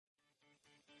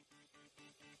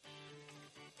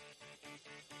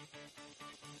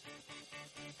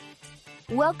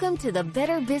Welcome to the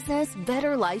Better Business,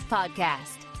 Better Life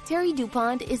podcast. Terry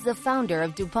DuPont is the founder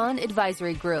of DuPont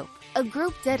Advisory Group, a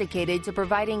group dedicated to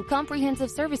providing comprehensive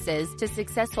services to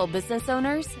successful business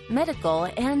owners, medical,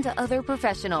 and other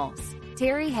professionals.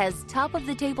 Terry has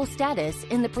top-of-the-table status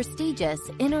in the prestigious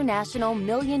International $1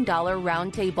 Million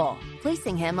Roundtable,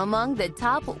 placing him among the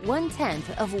top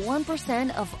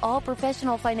 0.1% of all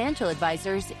professional financial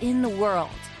advisors in the world.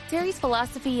 Terry's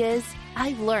philosophy is,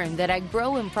 I learned that I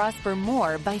grow and prosper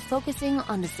more by focusing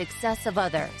on the success of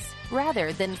others,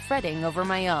 rather than fretting over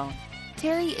my own.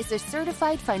 Terry is a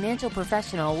certified financial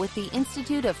professional with the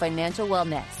Institute of Financial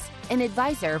Wellness, an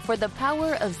advisor for the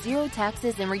Power of Zero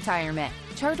Taxes in Retirement,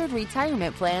 chartered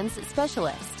retirement plans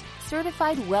specialist,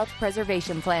 certified wealth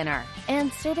preservation planner,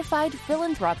 and certified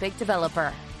philanthropic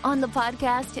developer. On the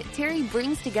podcast, Terry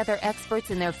brings together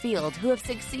experts in their field who have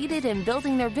succeeded in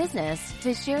building their business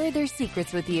to share their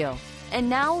secrets with you. And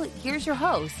now, here's your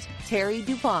host, Terry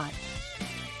DuPont.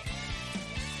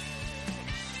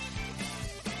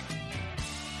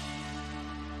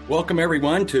 Welcome,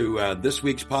 everyone, to this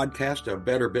week's podcast of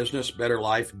Better Business, Better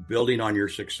Life, Building on Your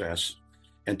Success.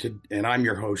 And I'm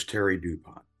your host, Terry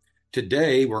DuPont.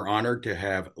 Today, we're honored to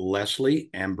have Leslie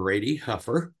and Brady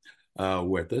Huffer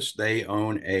with us. They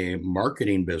own a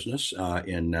marketing business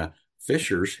in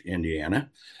Fishers, Indiana.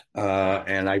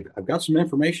 And I've got some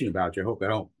information about you. I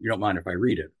hope you don't mind if I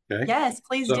read it. Okay? Yes,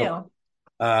 please do.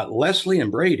 Leslie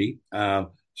and Brady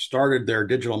started their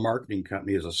digital marketing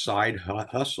company as a side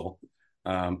hustle,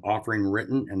 offering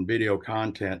written and video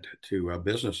content to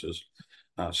businesses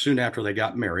soon after they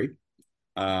got married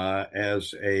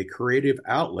as a creative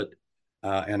outlet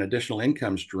and additional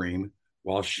income stream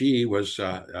while she was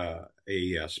a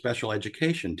special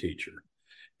education teacher.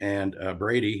 And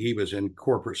Brady, he was in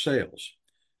corporate sales.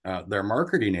 Their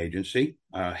marketing agency,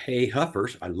 Hey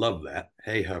Huffers, I love that,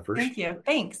 Hey Huffers. Thank you.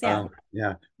 Thanks.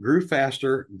 Yeah. Grew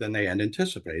faster than they had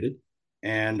anticipated.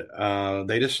 And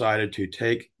they decided to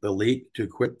take the leap to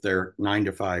quit their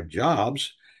 9-to-5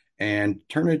 jobs and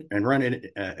turn it and run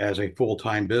it as a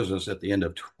full-time business at the end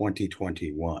of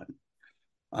 2021.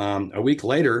 A week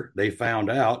later, they found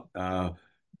out,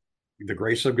 the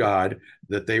grace of God,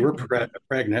 that they were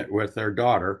pregnant with their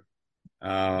daughter,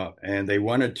 and they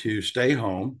wanted to stay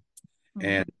home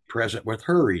and present with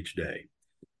her each day.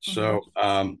 So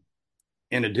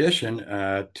in addition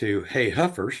to Hey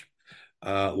Huffers,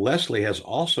 Leslie has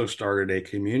also started a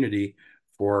community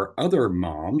for other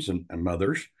moms and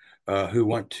mothers who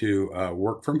want to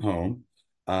work from home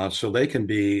so they can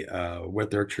be with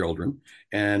their children.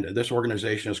 And this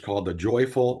organization is called the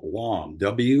Joyful WAHM,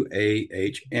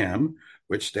 WAHM,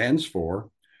 which stands for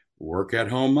Work at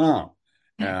Home Mom.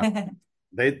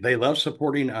 They love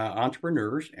supporting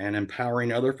entrepreneurs and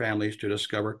empowering other families to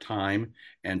discover time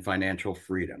and financial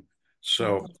freedom.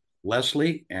 So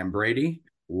Leslie and Brady,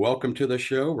 welcome to the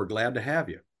show. We're glad to have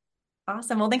you.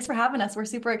 Awesome. Well, thanks for having us. We're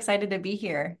super excited to be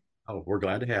here. Oh, we're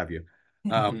glad to have you.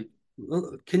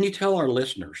 Can you tell our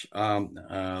listeners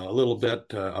a little bit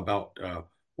about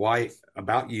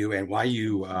you and why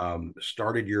you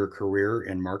started your career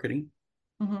in marketing?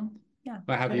 Yeah.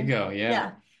 Well, how do you go?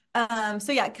 Yeah.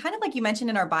 Kind of like you mentioned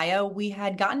in our bio, we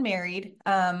had gotten married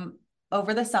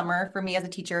over the summer for me as a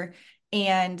teacher.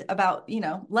 And about,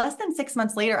 less than 6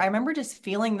 months later, I remember just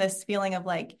feeling this feeling of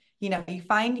like, you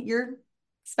find your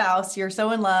spouse, you're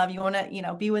so in love, you want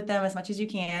to, be with them as much as you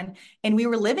can. And we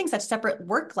were living such separate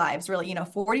work lives, really,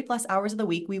 40 plus hours of the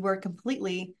week. We were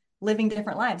completely living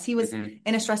different lives. He was in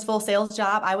a stressful sales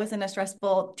job. I was in a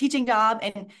stressful teaching job.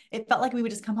 And it felt like we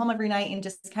would just come home every night and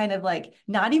just kind of like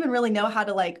not even really know how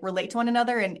to like relate to one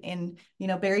another and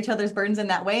bear each other's burdens in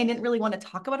that way, and didn't really want to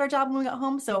talk about our job when we got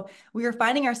home. So we were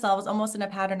finding ourselves almost in a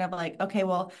pattern of like, okay,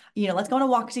 well, let's go on a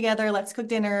walk together. Let's cook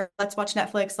dinner. Let's watch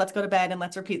Netflix. Let's go to bed and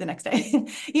let's repeat the next day.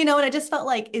 And I just felt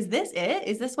like, is this it?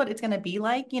 Is this what it's going to be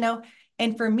like?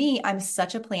 And for me, I'm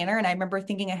such a planner. And I remember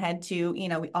thinking ahead to,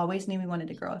 we always knew we wanted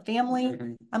to grow a family.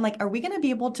 I'm like, are we going to be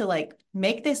able to like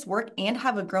make this work and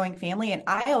have a growing family? And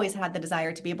I always had the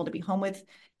desire to be able to be home with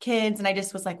kids. And I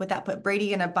just was like, would that put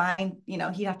Brady in a bind?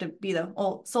 He'd have to be the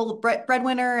sole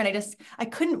breadwinner. And I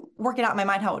couldn't work it out in my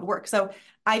mind how it would work. So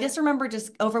I just remember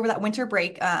just over that winter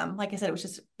break, like I said, it was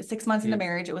just 6 months into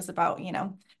marriage. It was about,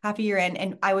 half a year in.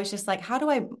 And I was just like, how do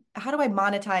I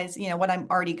monetize, what I'm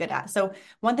already good at? So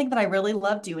one thing that I really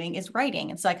love doing is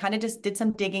writing. And so I kind of just did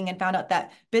some digging and found out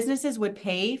that businesses would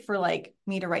pay for like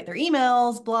me to write their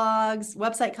emails, blogs,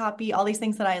 website copy, all these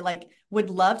things that I like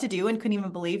would love to do and couldn't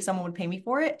even believe someone would pay me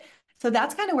for it. So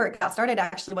that's kind of where it got started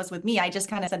actually was with me. I just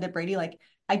kind of said to Brady, like,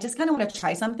 I just kind of want to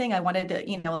try something. I wanted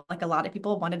to, like a lot of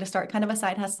people wanted to start kind of a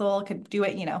side hustle, could do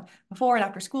it, before and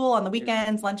after school, on the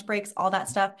weekends, lunch breaks, all that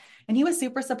stuff. And he was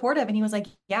super supportive and he was like,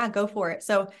 yeah, go for it.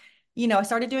 So, I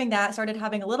started doing that, started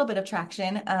having a little bit of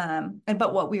traction.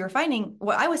 But what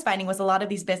I was finding was a lot of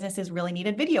these businesses really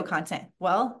needed video content.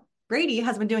 Well, Brady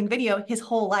has been doing video his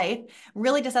whole life,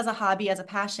 really just as a hobby, as a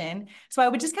passion. So I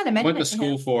would just kind of mention Went to it to him.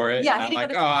 school for it. Yeah, And he I'm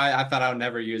didn't go like, to oh, I thought I would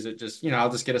never use it. Just,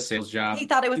 I'll just get a sales he job.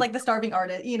 thought it was like the starving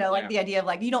artist, like Yeah. the idea of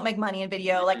like you don't make money in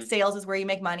video, like Mhm. sales is where you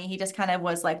make money. He just kind of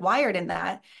was like wired in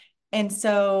that. And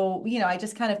so, I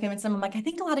just kind of convinced him, I'm like, I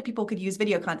think a lot of people could use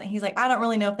video content. He's like, I don't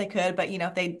really know if they could, but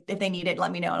if they need it,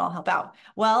 let me know and I'll help out.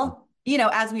 Well,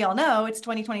 as we all know, it's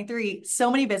 2023.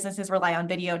 So many businesses rely on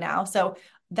video now. So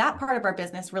that part of our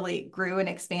business really grew and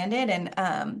expanded.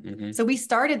 And so we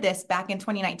started this back in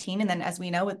 2019. And then as we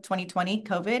know, with 2020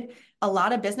 COVID, a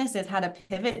lot of businesses had to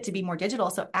pivot to be more digital.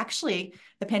 So actually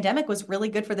the pandemic was really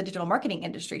good for the digital marketing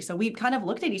industry. So we kind of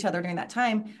looked at each other during that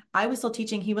time. I was still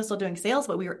teaching, he was still doing sales,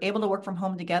 but we were able to work from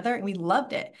home together and we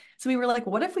loved it. So we were like,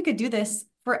 what if we could do this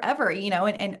forever,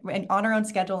 and on our own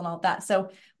schedule and all that. So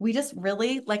we just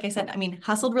really, like I said,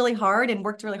 hustled really hard and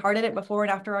worked really hard at it before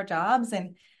and after our jobs.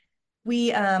 And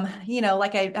we,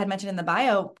 like I had mentioned in the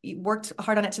bio, worked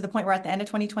hard on it to the point where at the end of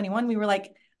 2021, we were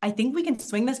like, I think we can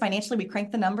swing this financially. We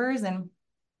cranked the numbers and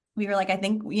we were like, I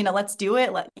think, let's do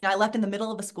it. I left in the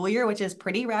middle of the school year, which is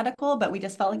pretty radical, but we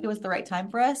just felt like it was the right time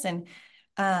for us. And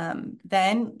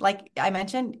then, like I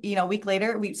mentioned, a week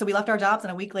later, we left our jobs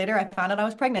and a week later I found out I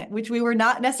was pregnant, which we were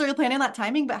not necessarily planning that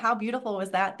timing, but how beautiful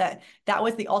was that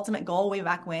was the ultimate goal way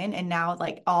back when. And now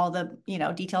like all the,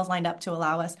 details lined up to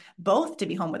allow us both to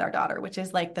be home with our daughter, which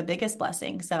is like the biggest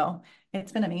blessing. So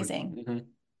it's been amazing. Mm-hmm.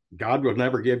 God will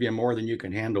never give you more than you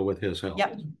can handle with his help.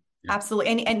 Yep. Yeah.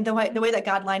 Absolutely. And the way that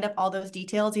God lined up all those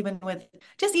details, even with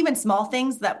just even small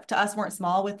things that to us weren't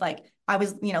small, with like, I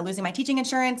was, losing my teaching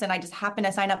insurance and I just happened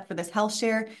to sign up for this health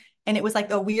share. And it was like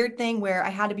a weird thing where I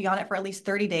had to be on it for at least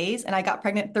 30 days. And I got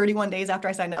pregnant 31 days after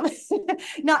I signed up.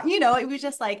 Not, it was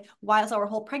just like, while so our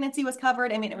whole pregnancy was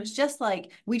covered. I mean, it was just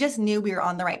like, we just knew we were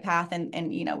on the right path and,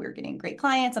 we were getting great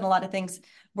clients and a lot of things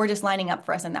were just lining up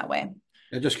for us in that way.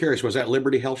 I'm just curious, was that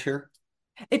Liberty Health Share?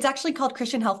 It's actually called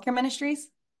Christian Healthcare Ministries.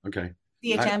 Okay.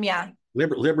 CHM, yeah.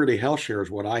 Liberty Health Share is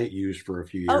what I used for a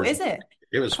few years. Oh, is it?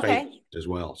 It was Okay. fake as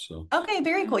well. So Okay,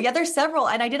 very cool. Yeah, there's several,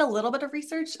 and I did a little bit of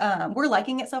research. We're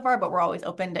liking it so far, but we're always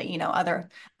open to, other.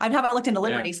 I haven't looked into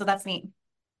Liberty, so that's neat.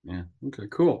 yeah. Okay,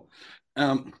 cool.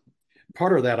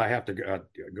 Part of that I have to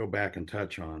go back and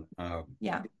touch on.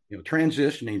 Yeah.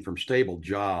 Transitioning from stable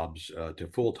jobs to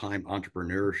full-time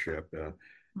entrepreneurship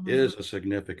is a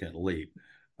significant leap.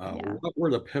 Yeah. What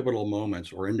were the pivotal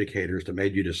moments or indicators that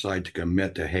made you decide to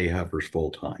commit to Hay Huffers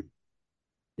full-time?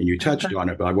 And you touched on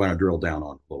it, but I want to drill down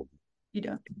on it a little bit.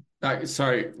 You do.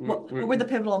 Sorry. What were the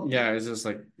pivotal? Yeah, it's just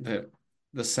like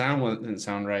the sound didn't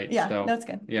sound right. Yeah, so, that's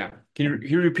good. Yeah. Can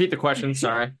you repeat the question?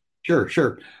 Sorry.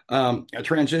 Sure.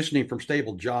 Transitioning from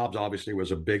stable jobs obviously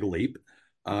was a big leap.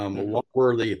 What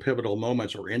were the pivotal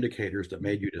moments or indicators that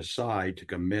made you decide to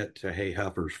commit to Hay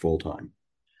Huffers full-time?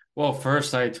 Well,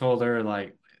 first I told her,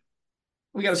 like,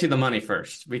 we got to see the money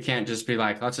first. We can't just be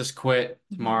like, let's just quit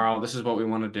tomorrow. This is what we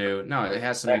want to do. No, it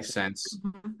has to make sense.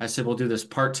 I said, we'll do this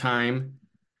part-time.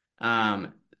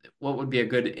 What would be a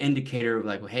good indicator of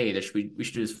like, hey, we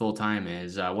should do this full-time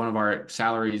is one of our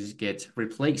salaries gets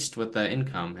replaced with the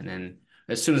income. And then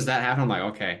as soon as that happened, I'm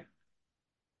like, okay,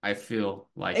 I feel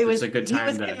like it's a good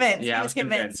time. He was convinced. Yeah, he was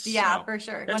convinced. Yeah, so. for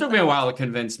sure. It took me a while to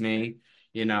convince me.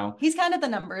 He's kind of the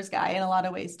numbers guy in a lot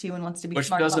of ways too, and wants to be which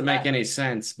smart doesn't about make that. any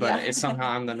sense, but it's somehow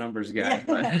I'm the numbers guy.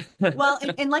 Yeah. Well,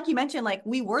 and like you mentioned, like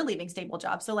we were leaving stable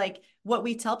jobs. So like what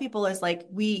we tell people is like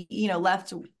we,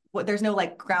 left there's no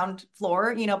like ground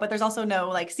floor, but there's also no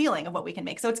like ceiling of what we can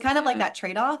make. So it's kind of like that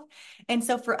trade-off. And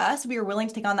so for us, we were willing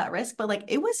to take on that risk, but like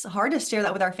it was hard to share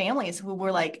that with our families who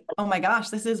were like, oh my gosh,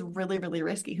 this is really, really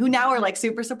risky, who now are like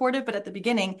super supportive. But at the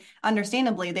beginning,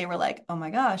 understandably, they were like, oh my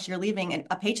gosh, you're leaving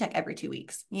a paycheck every 2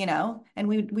 weeks, and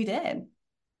we did.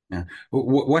 Yeah.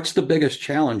 What's the biggest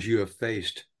challenge you have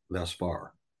faced thus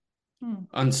far?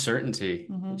 Uncertainty.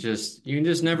 You can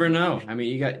just never know. I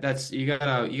mean, you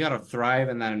gotta thrive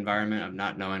in that environment of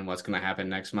not knowing what's gonna happen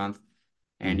next month.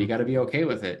 And you gotta be okay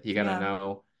with it. You gotta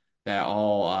know that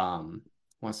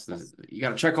you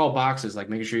gotta check all boxes, like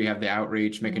making sure you have the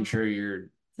outreach, making sure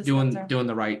you're doing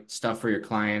the right stuff for your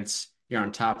clients, you're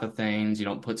on top of things, you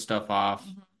don't put stuff off.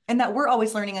 and that we're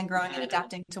always learning and growing and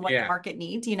adapting to what the Yeah. market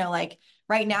needs. Like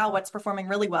right now, what's performing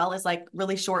really well is like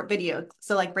really short video.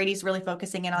 So like Brady's really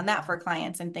focusing in on that for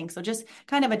clients and things. So just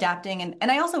kind of adapting. And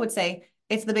I also would say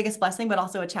it's the biggest blessing, but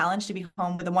also a challenge to be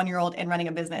home with a 1-year-old and running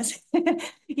a business. Well,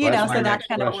 that's my So that's next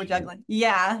kind of what we're question. juggling.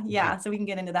 Yeah. So we can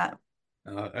get into that.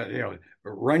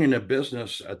 Running a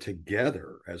business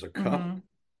together as a couple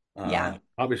Yeah,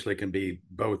 obviously can be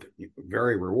both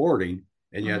very rewarding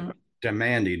and yet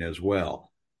demanding as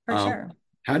well. for sure.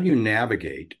 How do you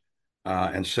navigate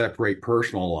and separate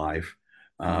personal life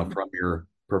from your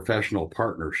professional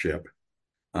partnership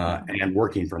and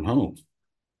working from home?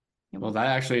 Well, that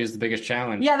actually is the biggest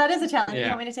challenge. Yeah, that is a challenge. You Yeah.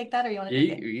 want me to take that or you want to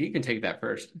take it? You can take that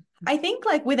first. I think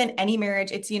like within any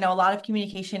marriage, it's, a lot of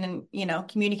communication and,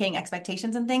 communicating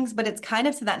expectations and things, but it's kind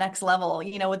of to that next level,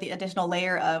 with the additional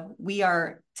layer of we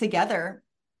are together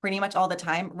pretty much all the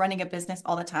time, running a business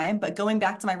all the time. But going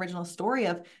back to my original story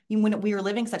of when we were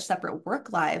living such separate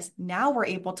work lives, now we're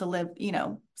able to live,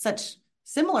 such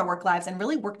similar work lives and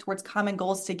really work towards common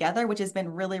goals together, which has been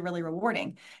really, really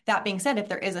rewarding. That being said, if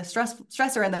there is a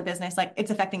stressor in the business, like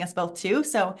it's affecting us both too.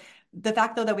 So the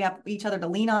fact though that we have each other to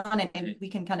lean on and we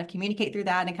can kind of communicate through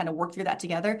that and kind of work through that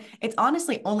together, it's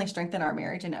honestly only strengthened our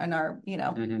marriage and our,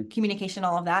 communication,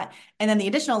 all of that. And then the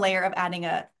additional layer of adding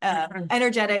a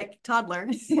energetic toddler,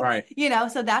 Right.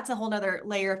 So that's a whole nother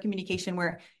layer of communication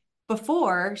where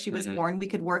before she was born, we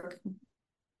could work.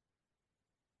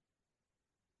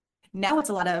 Now it's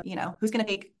a lot of, who's going to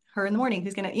take her in the morning,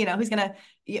 who's going to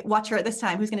watch her at this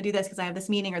time, who's going to do this because I have this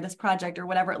meeting or this project or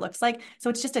whatever it looks like. So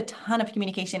it's just a ton of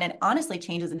communication and honestly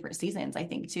changes in different seasons, I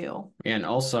think too. And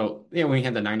also, when you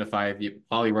had the 9 to 5,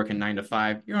 while you're working 9 to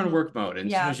 5, you're on work mode. And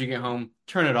as soon as you get home,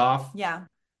 turn it off.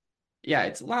 Yeah,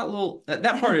 it's a little,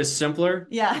 that part is simpler.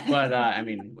 But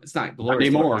it's not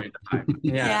glorious. Anymore.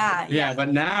 Yeah. But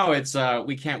now it's,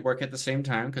 we can't work at the same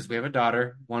time because we have a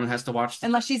daughter. One has to watch.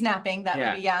 Unless she's napping, that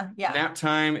would be, Nap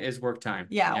time is work time.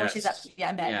 Or she's up,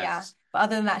 in bed. But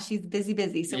other than that, she's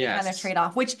busy. So we kind of trade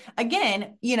off, which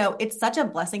again, it's such a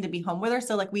blessing to be home with her.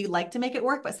 So like, we like to make it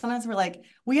work, but sometimes we're like,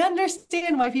 we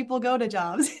understand why people go to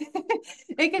jobs.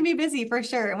 It can be busy for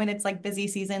sure when it's like busy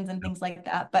seasons and things like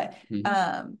that. But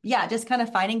just kind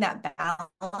of finding that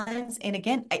balance. And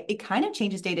again, it kind of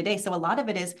changes day to day. So a lot of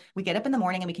it is we get up in the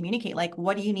morning and we communicate like,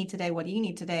 what do you need today? What do you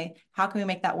need today? How can we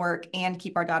make that work and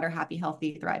keep our daughter happy,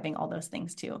 healthy, thriving, all those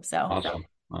things too. So awesome.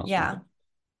 Yeah.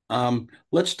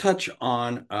 Let's touch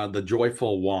on the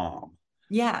joyful WOM.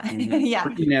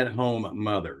 Working at home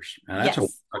mothers. That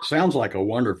sounds like a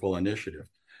wonderful initiative.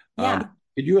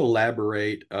 Could you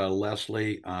elaborate,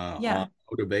 Leslie, on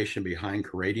motivation behind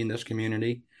creating this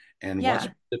community and what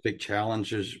specific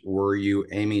challenges were you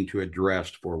aiming to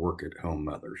address for work at home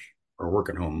mothers or work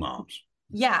at home moms?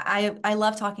 Yeah, I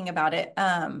love talking about it.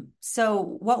 So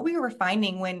what we were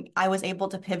finding when I was able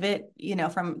to pivot,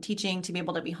 from teaching to be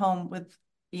able to be home with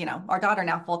our daughter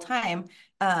now full time,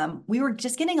 we were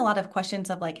just getting a lot of questions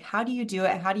of like, how do you do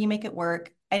it? How do you make it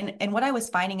work? And what I was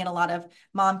finding in a lot of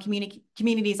mom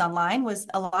communities online was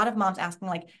a lot of moms asking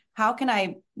like, how can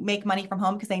I make money from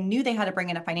home? Because they knew they had to bring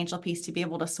in a financial piece to be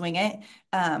able to swing it.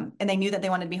 And they knew that they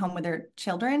wanted to be home with their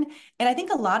children. And I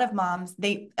think a lot of moms,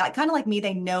 they kind of like me,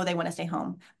 they know they want to stay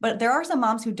home. But there are some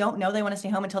moms who don't know they want to stay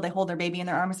home until they hold their baby in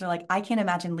their arms. They're like, I can't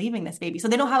imagine leaving this baby. So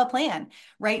they don't have a plan,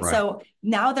 right? So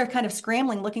now they're kind of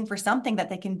scrambling, looking for something that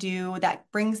they can do that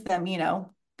brings them,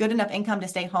 good enough income to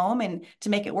stay home and to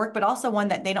make it work, but also one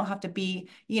that they don't have to be,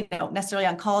 necessarily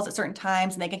on calls at certain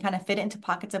times and they can kind of fit it into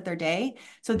pockets of their day.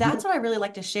 So that's what I really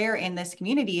like to share in this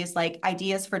community is like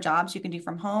ideas for jobs you can do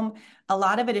from home. A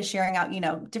lot of it is sharing out,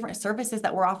 different services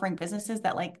that we're offering businesses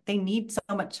that like they need so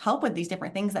much help with these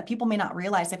different things that people may not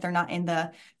realize if they're not in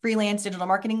the freelance digital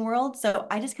marketing world. So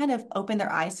I just kind of open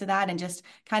their eyes to that and just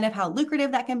kind of how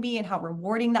lucrative that can be and how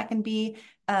rewarding that can be.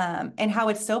 And how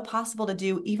it's so possible to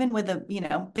do even with a,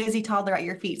 busy toddler at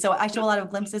your feet. So I show a lot of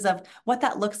glimpses of what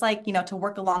that looks like, to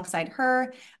work alongside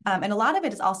her. And a lot of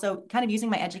it is also kind of using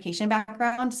my education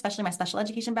background, especially my special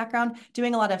education background,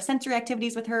 doing a lot of sensory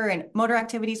activities with her and motor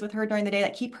activities with her during the day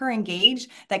that keep her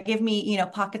engaged, that give me,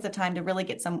 pockets of time to really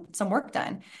get some work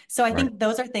done. So I think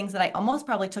those are things that I almost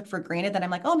probably took for granted that I'm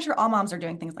like, oh, I'm sure all moms are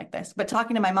doing things like this. But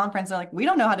talking to my mom friends, they're like, we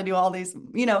don't know how to do all these,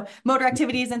 motor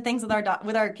activities and things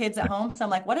with our kids at home. So I'm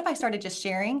like, like, what if I started just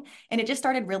sharing? And it just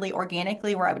started really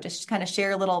organically, where I would just kind of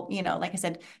share little, like I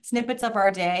said, snippets of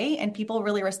our day, and people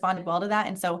really responded well to that.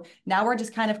 And so now we're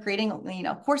just kind of creating,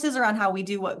 courses around how we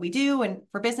do what we do and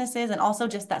for businesses, and also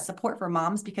just that support for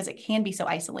moms, because it can be so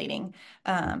isolating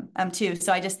too.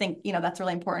 So I just think, that's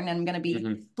really important. And I'm going to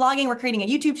be blogging. We're creating a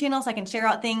YouTube channel so I can share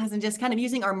out things, and just kind of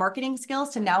using our marketing skills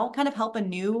to now kind of help a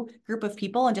new group of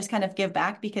people and just kind of give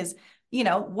back, because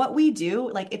what we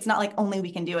do, like, it's not like only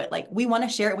we can do it. Like, we want to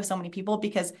share it with so many people,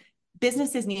 because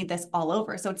businesses need this all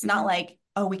over. So it's not like,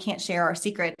 oh, we can't share our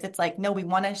secrets. It's like, no, we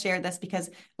want to share this because,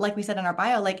 like we said in our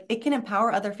bio, like, it can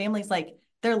empower other families. Like,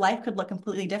 their life could look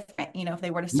completely different, if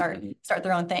they were to start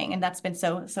their own thing. And that's been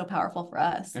so powerful for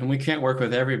us. And we can't work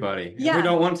with everybody. Yeah. We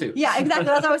don't want to. Yeah, exactly.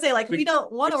 That's what I would say. Like, we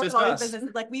don't want to work with all these us.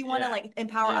 businesses. Like, we want to like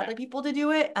empower other people to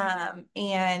do it.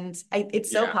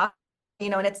 It's so popular.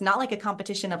 And it's not like a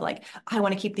competition of like, I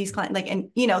want to keep these clients, like,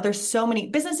 and there's so many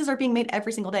businesses are being made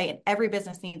every single day, and every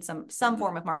business needs some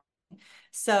form of marketing.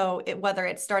 So whether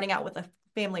it's starting out with a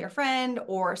family or friend,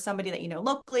 or somebody that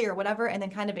locally or whatever, and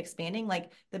then kind of expanding.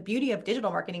 Like, the beauty of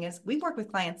digital marketing is we work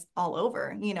with clients all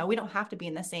over. We don't have to be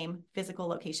in the same physical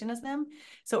location as them.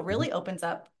 So it really opens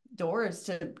up doors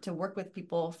to work with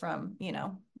people from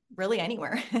really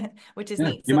anywhere, which is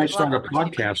neat. You So might start a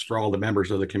podcast for all the members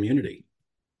of the community.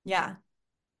 Yeah,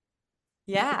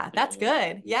 that's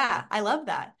good. Yeah, I love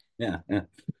that. Yeah.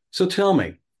 So tell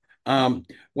me,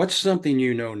 what's something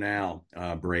now,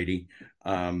 Brady,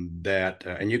 that,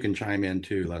 and you can chime in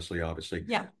too, Leslie, obviously.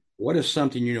 Yeah. What is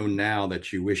something now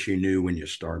that you wish you knew when you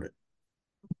started?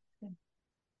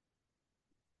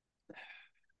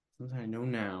 Something I know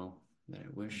now that I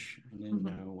wish I didn't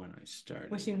know when I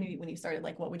started. Wish you knew when you started.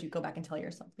 Like, what would you go back and tell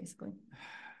yourself, basically?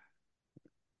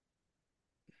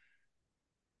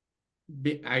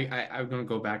 I'm going to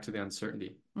go back to the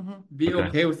uncertainty. Be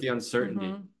okay with the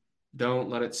uncertainty. Don't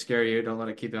let it scare you. Don't let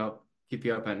it keep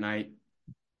you up at night.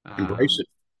 Embrace it.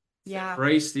 Yeah.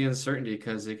 Embrace the uncertainty,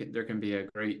 because there can be a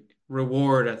great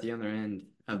reward at the other end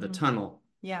of the tunnel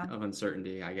of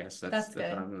uncertainty. I guess that's what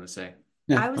I'm going to say.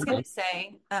 Yeah, I was going to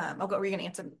say, were you going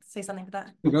to say something for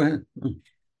that? Go ahead.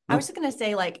 I was just going to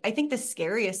say, like, I think the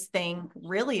scariest thing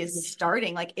really is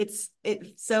starting. Like, it's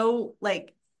so,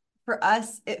 like, for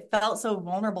us, it felt so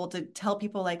vulnerable to tell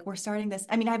people, like, we're starting this.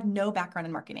 I mean, I have no background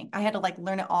in marketing. I had to like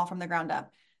learn it all from the ground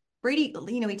up. Brady,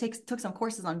 he took some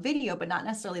courses on video, but not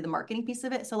necessarily the marketing piece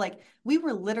of it. So like, we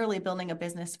were literally building a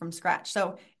business from scratch.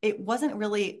 So it wasn't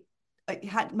really, it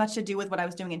had much to do with what I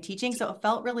was doing in teaching. So it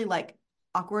felt really like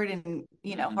awkward and,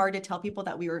 hard to tell people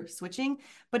that we were switching.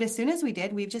 But as soon as we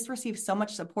did, we've just received so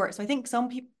much support. So I think some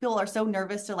people are so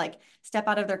nervous to like step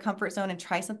out of their comfort zone and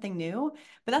try something new.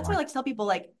 But that's what I like to tell people,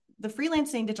 like, the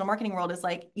freelancing digital marketing world is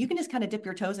like, you can just kind of dip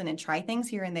your toes in and try things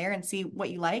here and there and see what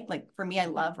you like. Like, for me, I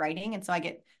love writing. And so I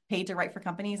get paid to write for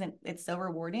companies, and it's so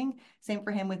rewarding. Same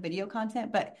for him with video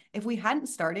content. But if we hadn't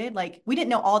started, like, we didn't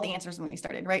know all the answers when we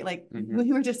started, right? Like,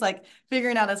 we were just like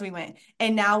figuring out as we went.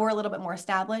 And now we're a little bit more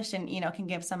established and, can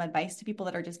give some advice to people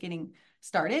that are just getting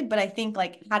started. But I think,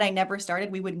 like, had I never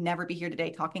started, we would never be here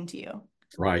today talking to you.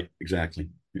 Right. Exactly.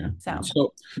 Yeah.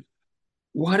 So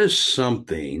what is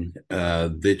something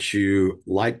that you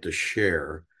like to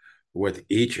share with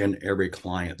each and every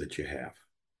client that you have?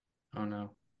 Oh,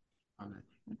 no.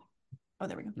 Oh,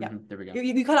 there we go. Yeah. There we go.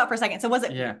 You cut out for a second. So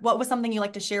what was something you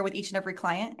like to share with each and every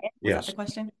client? Was that the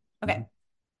question? Okay.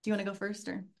 Do you want to go first,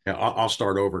 or? Yeah, I'll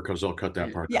start over because they'll cut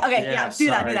that part. Yeah. Okay. Yeah. Do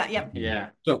that. Yep. Yeah.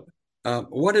 So,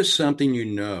 what is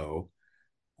something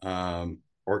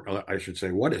or I should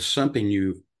say, what is something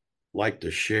you like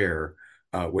to share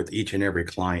with each and every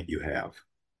client you have?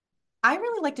 I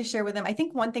really like to share with them. I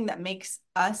think one thing that makes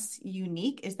us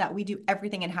unique is that we do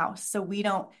everything in-house. So we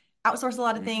don't outsource a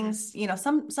lot of things.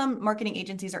 Some marketing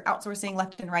agencies are outsourcing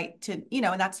left and right to,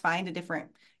 and that's fine, to different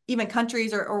even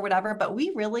countries or whatever. But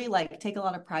we really like take a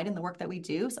lot of pride in the work that we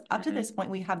do. So up to this point,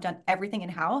 we have done everything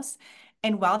in-house.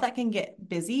 And while that can get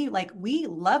busy, like, we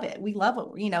love it. We love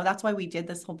what, that's why we did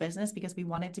this whole business, because we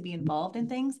wanted to be involved in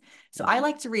things. So I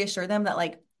like to reassure them that,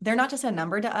 like, they're not just a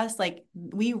number to us. Like,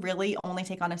 we really only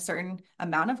take on a certain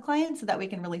amount of clients so that we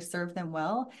can really serve them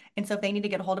well. And so if they need to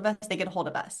get a hold of us, they get a hold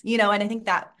of us, and I think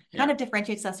that kind of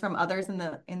differentiates us from others in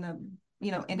the industry.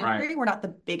 Right. We're not the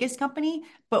biggest company,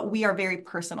 but we are very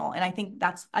personal. And I think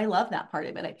I love that part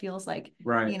of it. It feels like,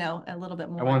 a little bit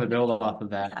more. I wanted to build off of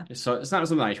that. Yeah. So it's not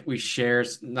something like we share,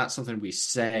 it's not something we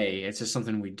say, it's just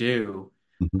something we do.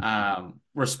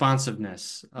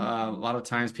 Responsiveness. A lot of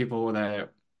times people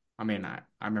that, I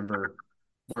remember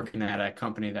working at a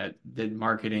company that did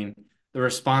marketing, the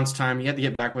response time, you had to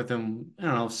get back with them,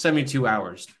 72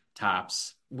 hours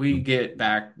tops. We get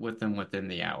back with them within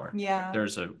the hour. Yeah. If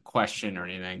there's a question or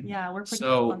anything. Yeah, we're pretty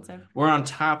So responsive. we're on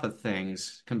top of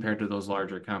things compared to those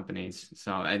larger companies.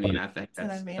 So I mean, I think It's an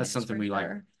that's advantage something for we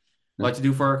sure. like to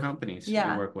do for our companies we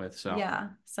Yeah. work with. So Yeah.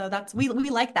 So that's we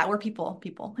like that. We're people.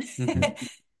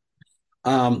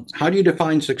 How do you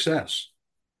define success?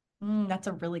 That's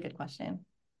a really good question.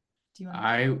 Do you want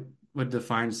I would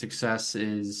define success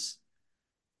is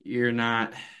you're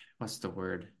not, what's the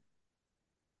word?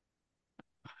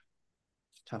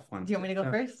 Tough one. do you want me to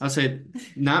go first? I'll say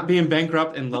not being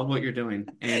bankrupt and love what you're doing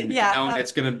and Yeah, knowing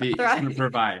it's gonna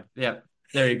provide. Yep.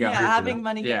 There you go. Yeah, having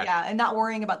money, Yeah. and not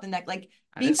worrying about the next, like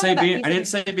I being didn't say kind of being at I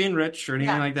peace didn't say being rich or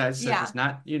anything Yeah. like that. It's Yeah. it's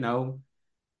not,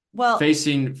 well,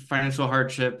 facing financial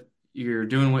hardship. You're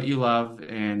doing what you love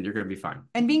and you're gonna be fine.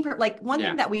 and being like one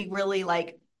Yeah. thing that we really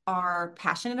like are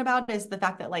passionate about is the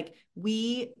fact that like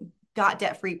we got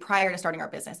debt free prior to starting our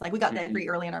business. Like we got debt free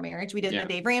early in our marriage. We did Yeah. the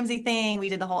Dave Ramsey thing. We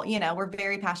did the whole, we're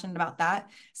very passionate about that.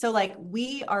 So like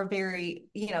we are very,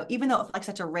 even though it's like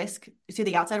such a risk to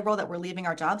the outside world that we're leaving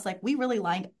our jobs, like we really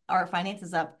lined our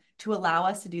finances up to allow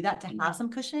us to do that, to have some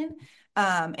cushion,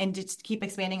 and just keep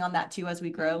expanding on that too as we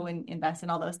grow and invest in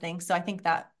all those things. So I think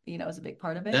that, is a big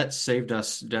part of it. That saved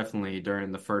us definitely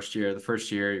during the first year. The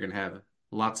first year, you're going to have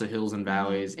lots of hills and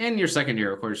valleys. And your second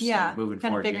year, of course, moving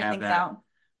kind forward, of you figuring have things that. out.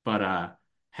 But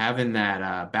having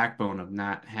that backbone of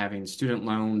not having student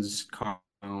loans, car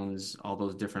loans, all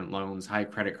those different loans, high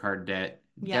credit card debt,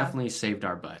 definitely saved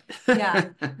our butt. Yeah.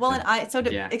 Well, and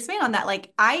to Yeah. expand on that,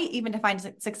 like I even define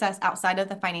success outside of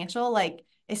the financial, like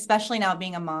especially now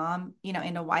being a mom,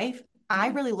 and a wife, I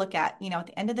really look at, at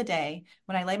the end of the day,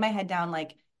 when I lay my head down,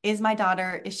 like, is my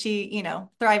daughter, is she,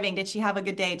 thriving? Did she have a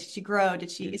good day? Did she grow?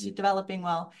 Is she developing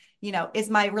well? Is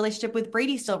my relationship with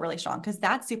Brady still really strong? Because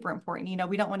that's super important.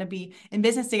 We don't want to be in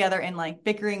business together and like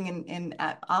bickering and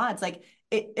at odds. Like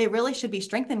it really should be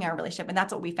strengthening our relationship. And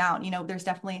that's what we found. There's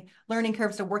definitely learning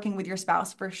curves to working with your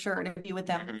spouse for sure, to be with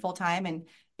them full time.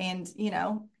 And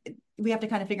we have to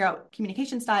kind of figure out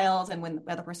communication styles and when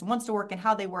the other person wants to work and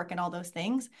how they work and all those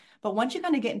things. But once you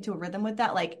kind of get into a rhythm with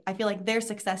that, like I feel like there's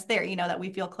success there, that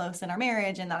we feel close in our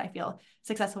marriage and that I feel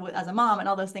successful as a mom and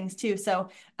all those things too. So,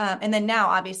 and then now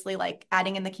obviously like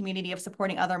adding in the community of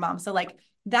supporting other moms. So like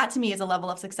that to me is a level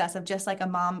of success of just like a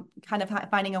mom kind of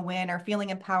finding a win or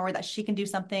feeling empowered that she can do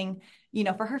something,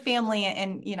 for her family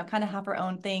and, kind of have her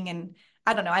own thing. And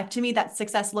I don't know. To me, that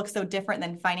success looks so different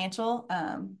than financial,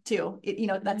 too.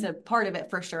 That's a part of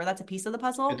it for sure. That's a piece of the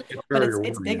puzzle, but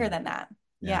it's bigger than that.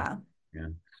 Yeah.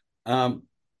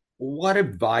 What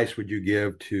advice would you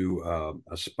give to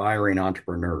aspiring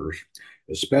entrepreneurs,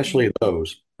 especially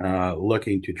those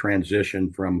looking to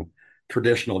transition from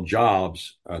traditional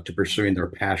jobs to pursuing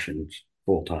their passions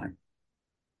full time?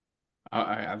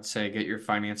 I would say get your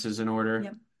finances in order.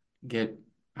 Yep.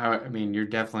 You're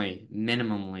definitely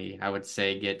minimally, I would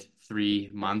say, get 3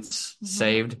 months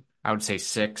saved. I would say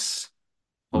 6,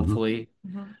 hopefully.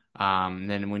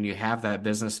 Then when you have that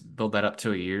business, build that up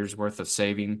to a year's worth of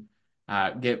saving.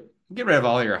 Get rid of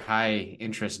all your high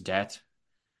interest debt.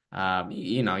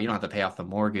 You don't have to pay off the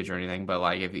mortgage or anything, but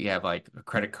like if you have like a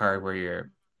credit card where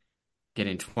you're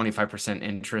getting 25%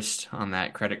 interest on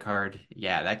that credit card,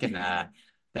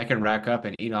 that can rack up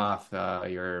and eat off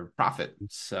your profit.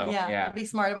 So be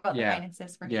smart about the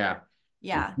finances for sure.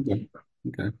 Yeah.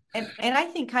 Okay. And I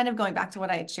think kind of going back to what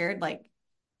I had shared, like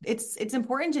it's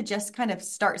important to just kind of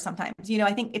start sometimes.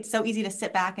 I think it's so easy to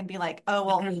sit back and be like, oh,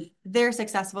 well, they're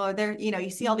successful or they're, you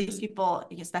see all these people,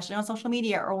 especially on social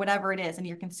media or whatever it is, and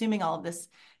you're consuming all of this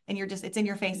and it's in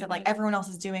your face of like everyone else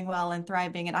is doing well and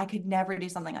thriving and I could never do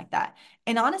something like that.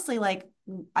 And honestly, like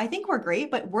I think we're great,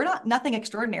 but we're nothing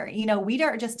extraordinary. We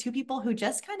are just two people who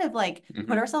just kind of like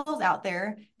put ourselves out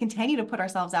there, continue to put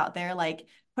ourselves out there, like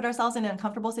put ourselves in an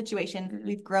uncomfortable situation.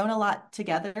 We've grown a lot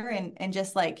together and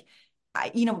just like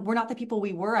we're not the people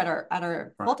we were at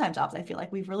our full-time jobs. I feel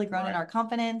like we've really grown in our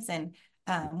confidence and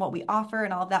what we offer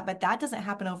and all of that, but that doesn't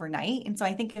happen overnight. And so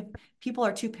I think if people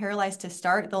are too paralyzed to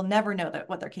start, they'll never know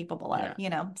what they're capable of,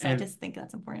 So I just think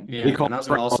that's important. Yeah. And I was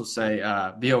going to also say,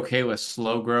 be okay with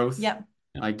slow growth. Yep.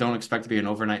 Like, don't expect to be an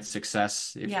overnight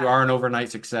success. If you are an overnight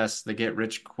success, they get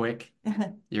rich quick.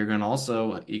 You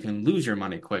can lose your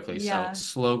money quickly. So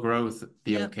slow growth,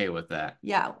 be okay with that.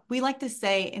 Yeah. We like to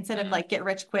say, instead of like get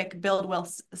rich quick, build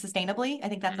wealth sustainably. I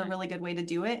think that's a really good way to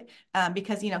do it.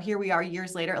 Because, here we are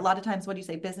years later. A lot of times, what do you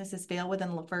say? Businesses fail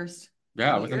within the first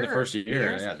within the first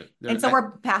year. Yeah. And so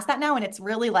we're past that now. And it's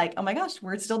really like, oh my gosh,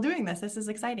 we're still doing this. This is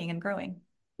exciting and growing.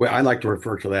 Well, I like to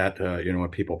refer to that, when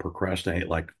people procrastinate,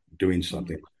 like doing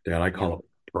something like that. I call it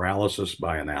paralysis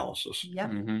by analysis.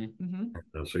 Yep.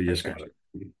 So you just got to.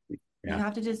 You Yeah.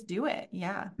 have to just do it.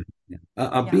 Yeah. Yeah.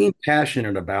 Yeah. Being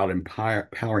passionate about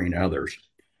empowering others.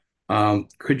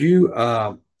 Could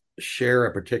you share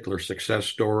a particular success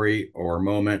story or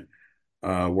moment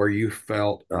where you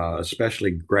felt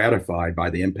especially gratified by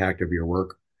the impact of your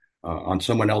work on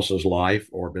someone else's life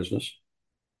or business?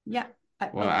 Yeah.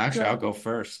 Well, Oh, actually, I'll good. go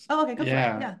first. Oh, okay. Go for it.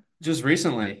 Yeah, Yeah. just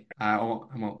recently, I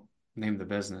won't name the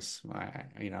business,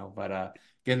 but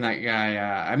getting that guy,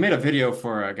 I made a video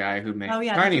for a guy who Oh, made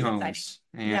yeah. This tiny is exciting. homes,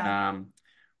 and Yeah.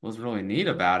 what was really neat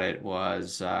about it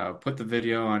was put the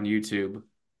video on YouTube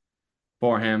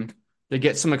for him to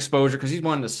get some exposure because he's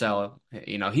wanting to sell.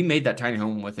 He made that tiny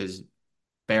home with his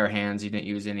bare hands. He didn't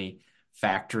use any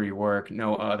factory work,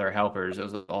 no other helpers. It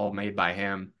was all made by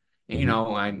him. And,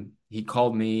 Hmm. he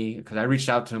called me because I reached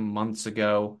out to him months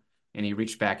ago, and he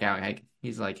reached back out.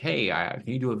 He's like, "Hey, can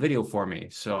you do a video for me?"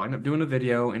 So I ended up doing a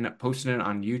video, ended up posting it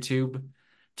on YouTube.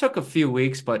 Took a few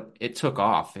weeks, but it took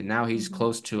off, and now he's Mhm.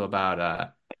 close to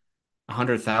about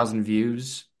 100,000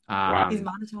 views. Wow. He's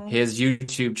monetized. His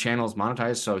YouTube channel is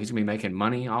monetized, so he's gonna be making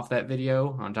money off that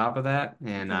video on top of that. It's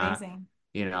And amazing.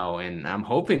 and I'm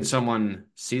hoping someone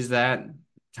sees that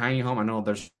tiny home. I know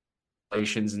there's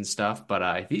relations and stuff, but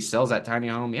if he sells that tiny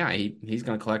home, yeah, he's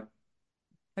gonna collect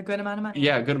A good amount of money.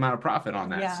 a good amount of profit on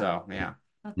that. Yeah. So yeah.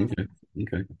 That's Okay. awesome.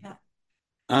 Okay. Yeah.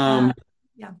 Um,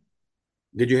 Yeah.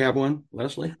 did you have one,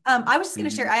 Leslie? I was just going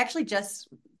to share. Mhm. I actually just,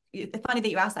 it's funny that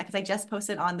you asked that because I just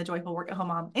posted on the Joyful Work at Home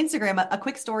Mom Instagram a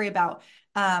quick story about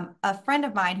a friend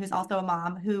of mine who's also a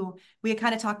mom who we had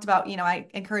kind of talked about, I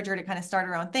encourage her to kind of start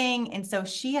her own thing. And so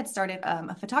she had started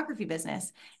a photography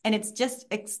business and it's just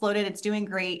exploded. It's doing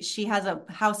great. She has a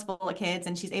house full of kids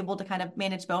and she's able to kind of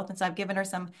manage both. And so I've given her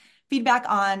some feedback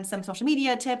on some social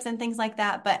media tips and things like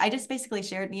that. But I just basically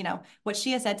shared, what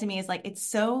she has said to me is like, it's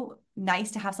so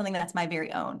nice to have something that's my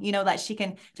very own, that she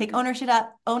can take ownership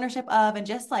of, and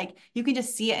just like, you can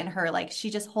just see it in her. Like she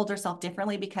just holds herself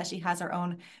differently because she has her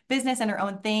own business and her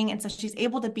own thing. And so she's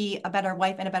able to be a better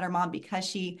wife and a better mom because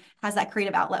she has that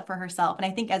creative outlet for herself. And I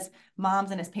think as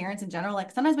moms and as parents in general,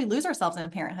 like sometimes we lose ourselves in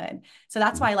parenthood. So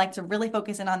that's why I like to really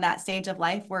focus in on that stage of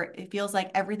life where it feels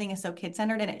like everything is so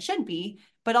kid-centered, and it should be,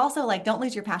 but also like don't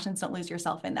lose your passions, don't lose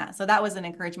yourself in that. So that was an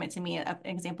encouragement to me, an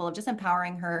example of just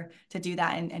empowering her to do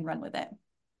that and run with it.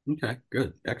 Okay,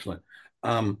 good. Excellent.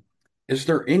 Um, is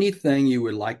there anything you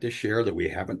would like to share that we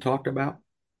haven't talked about?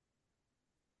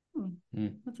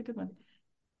 Mm. That's a good one.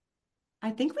 I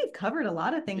think we've covered a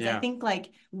lot of things. I Yeah. think like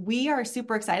we are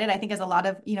super excited. I think as a lot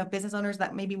of, business owners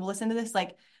that maybe will listen to this,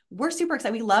 like we're super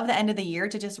excited. We love the end of the year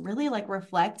to just really like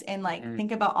reflect and like Mhm.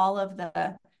 think about all of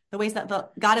the ways that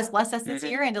God has blessed us this Mhm.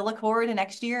 year and to look forward to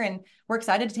next year. And we're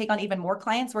excited to take on even more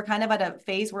clients. We're kind of at a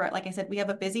phase where, like I said, we have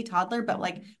a busy toddler, but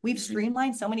like we've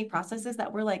streamlined so many processes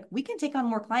that we're like, we can take on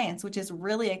more clients, which is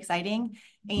really exciting.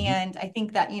 Mhm. And I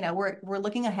think that, we're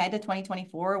looking ahead to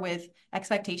 2024 with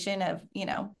expectation of,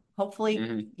 hopefully,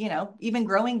 Mhm. even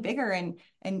growing bigger and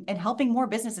helping more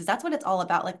businesses. That's what it's all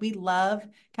about. Like we love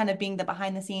kind of being the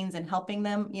behind the scenes and helping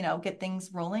them, get things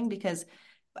rolling, because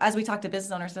as we talk to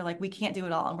business owners, they're like, we can't do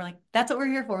it all. And we're like, that's what we're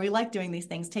here for. We like doing these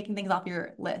things, taking things off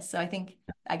your list. So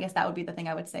I guess that would be the thing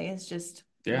I would say is just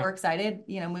Yeah. we're excited,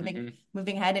 Mhm.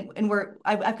 moving ahead. And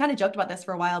I've kind of joked about this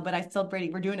for a while, but I still, Brady,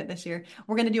 we're doing it this year.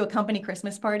 We're going to do a company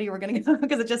Christmas party. We're going to go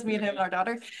because it's just me and him and our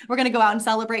daughter. We're going to go out and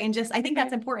celebrate. And just, I think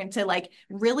that's important to like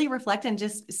really reflect and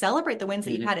just celebrate the wins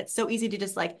that you've Mhm. had. It's so easy to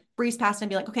just like breeze past and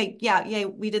be like, okay, yeah,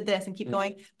 we did this and keep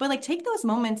going. But like take those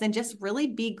moments and just really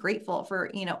be grateful for,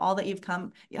 all that you've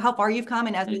come, how far you've come.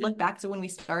 And as we look back to when we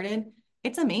started,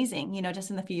 it's amazing,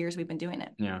 just in the few years we've been doing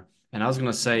it. Yeah. And I was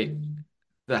gonna say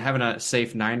that having a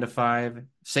safe 9 to 5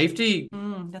 safety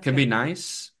That's can be good.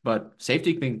 nice, but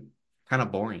safety can be kind of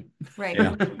boring. Right.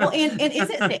 Yeah. Well, and is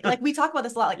it safe? Like we talk about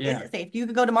this a lot. Like, is Yeah. it safe? You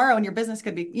could go tomorrow and your business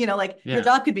could be, like your Yeah.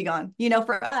 job could be gone.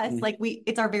 For us, Mhm. like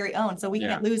it's our very own, so we Yeah.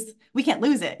 can't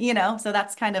lose it. So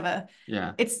that's kind of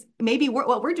Yeah. it's maybe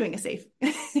what we're doing is safe.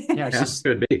 Yeah, it's Yeah, just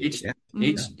could be. each Yeah.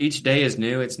 Mhm. each day is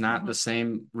new. It's not Mhm. the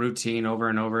same routine over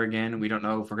and over again. We don't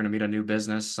know if we're going to meet a new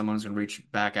business. Someone's going to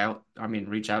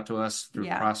reach out to us through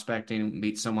Yeah. prospecting,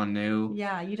 meet someone new.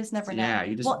 Yeah, you just never know. Yeah,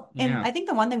 you just Well, and yeah. I think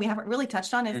the one thing we haven't really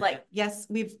touched on is like, yes,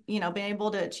 we've, been able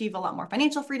to achieve a lot more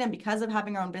financial freedom because of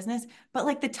having our own business, but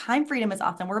like the time freedom is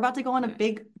awesome. We're about to go on a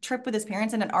big trip with his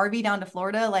parents in an RV down to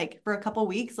Florida, like for a couple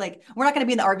weeks. Like we're not going to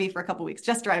be in the RV for a couple weeks,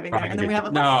 just driving there. And then we Right.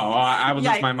 have No, I would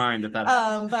lose my yikes. mind if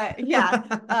that. But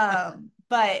yeah.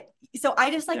 But So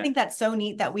I just think that's so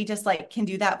neat that we just can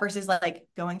do that versus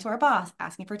going to our boss,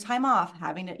 asking for time off,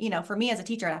 having to, for me as a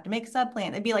teacher, I'd have to make a sub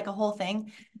plan. It'd be a whole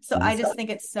thing. So I just think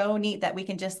it's so neat that we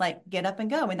can just get up and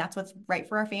go. And that's what's right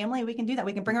for our family. We can do that.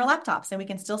 We can bring our laptops and we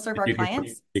can still serve our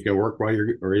clients. You can work while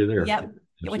you're there. Yep.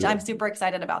 Which I'm super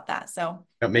excited about that. So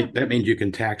that means you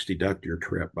can tax deduct your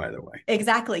trip, by the way.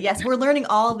 Exactly. Yes. We're learning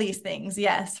all these things.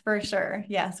 Yes, for sure.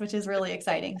 Yes. Which is really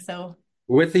exciting. So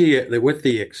with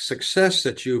the success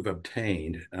that you've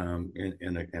obtained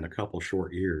in a couple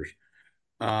short years,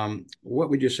 what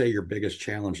would you say your biggest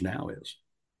challenge now is?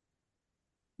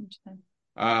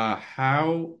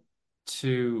 How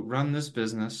to run this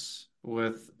business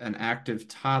with an active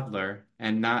toddler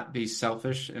and not be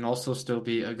selfish and also still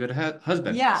be a good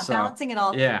husband. Yeah, so, balancing it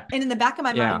all. Yeah. And in the back of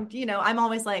my mind, I'm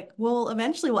always well,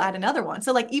 eventually we'll add another one.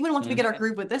 So even once we get our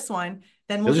groove with this one,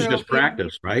 then we'll this is just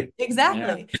practice, right?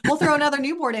 Exactly. Yeah. We'll throw another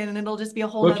newborn in and it'll just be a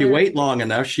whole if you wait long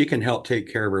enough, she can help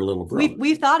take care of her little brother.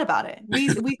 We've thought about it. We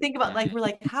think about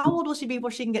we're how old will she be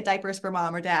before she can get diapers for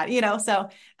mom or dad? So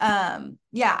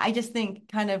I just think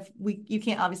you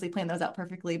can't obviously plan those out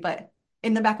perfectly, but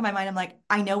in the back of my mind, I'm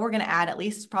I know we're going to add at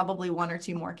least probably one or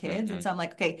two more kids. And so I'm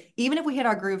okay, even if we hit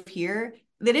our groove here,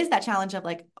 it is that challenge of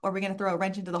are we going to throw a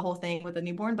wrench into the whole thing with a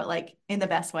newborn, but in the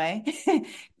best way? And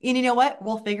you know what?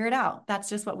 We'll figure it out. That's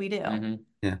just what we do. Mm-hmm.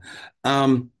 Yeah.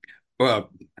 Well,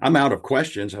 I'm out of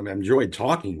questions. I've enjoyed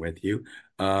talking with you.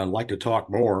 I'd like to talk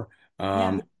more.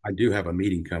 I do have a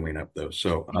meeting coming up though.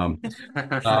 So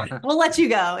we'll let you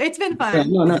go. It's been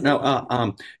fun.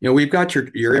 No. We've got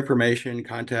your information,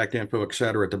 contact info, et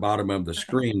cetera, at the bottom of the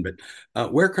screen, but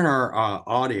where can our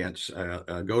audience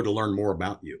go to learn more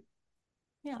about you?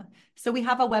 Yeah. So we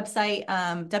have a website,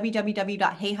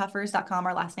 www.heyhuffers.com.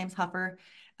 Our last name's Huffer.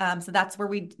 So that's where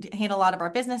we handle a lot of our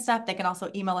business stuff. They can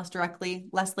also email us directly,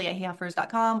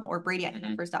 Leslie@heyhuffers.com or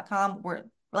Brady@heyhuffers.com. We're,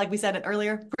 like we said it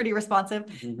earlier, pretty responsive.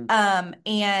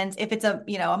 And if it's a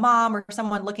mom or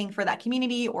someone looking for that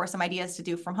community or some ideas to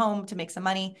do from home to make some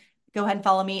money, go ahead and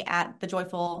follow me at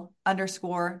 _WAHM,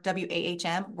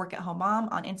 work at home mom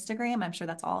on Instagram. I'm sure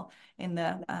that's all in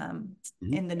the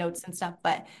notes and stuff.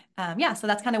 But so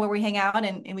that's kind of where we hang out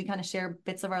and we kind of share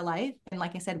bits of our life. And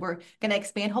like I said, we're going to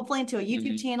expand hopefully into a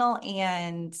YouTube channel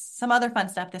and some other fun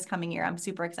stuff this coming year. I'm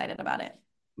super excited about it.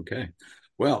 Okay.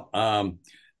 Well,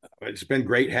 it's been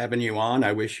great having you on.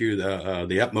 I wish you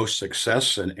the utmost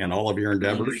success in all of your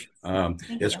endeavors.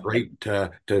 It's great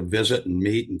to visit and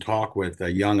meet and talk with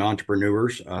young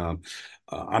entrepreneurs.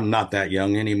 I'm not that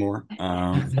young anymore.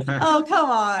 Oh, come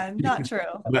on. Not true.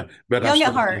 But young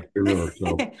at heart.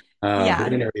 So,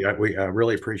 but anyway, we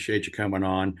really appreciate you coming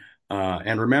on.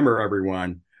 And remember,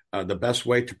 everyone, the best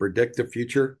way to predict the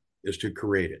future is to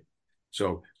create it.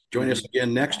 So join us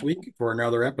again next week for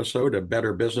another episode of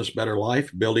Better Business, Better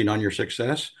Life, Building on Your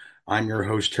Success. I'm your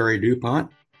host, Terry DuPont.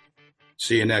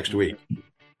 See you next week.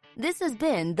 This has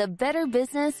been the Better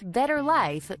Business, Better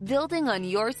Life, Building on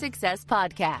Your Success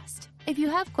podcast. If you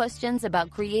have questions about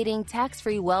creating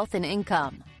tax-free wealth and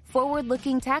income,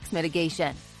 forward-looking tax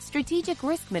mitigation, strategic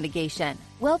risk mitigation,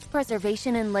 wealth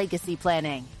preservation and legacy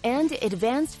planning, and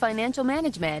advanced financial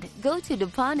management, go to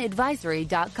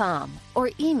DuPontAdvisory.com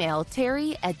or email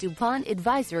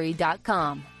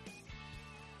Terry@DuPontAdvisory.com.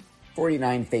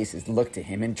 49 faces looked to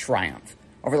him in triumph.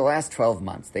 Over the last 12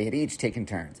 months, they had each taken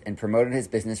turns and promoted his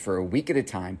business for a week at a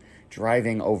time,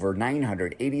 driving over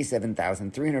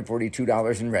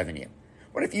 $987,342 in revenue.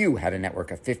 What if you had a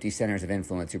network of 50 centers of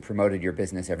influence who promoted your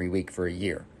business every week for a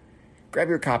year? Grab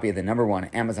your copy of the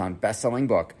 #1 Amazon best-selling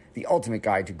book, The Ultimate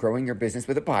Guide to Growing Your Business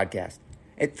with a Podcast,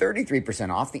 at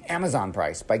 33% off the Amazon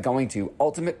price by going to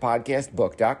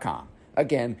ultimatepodcastbook.com.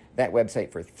 Again, that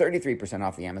website for 33%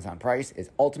 off the Amazon price is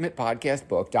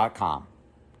ultimatepodcastbook.com.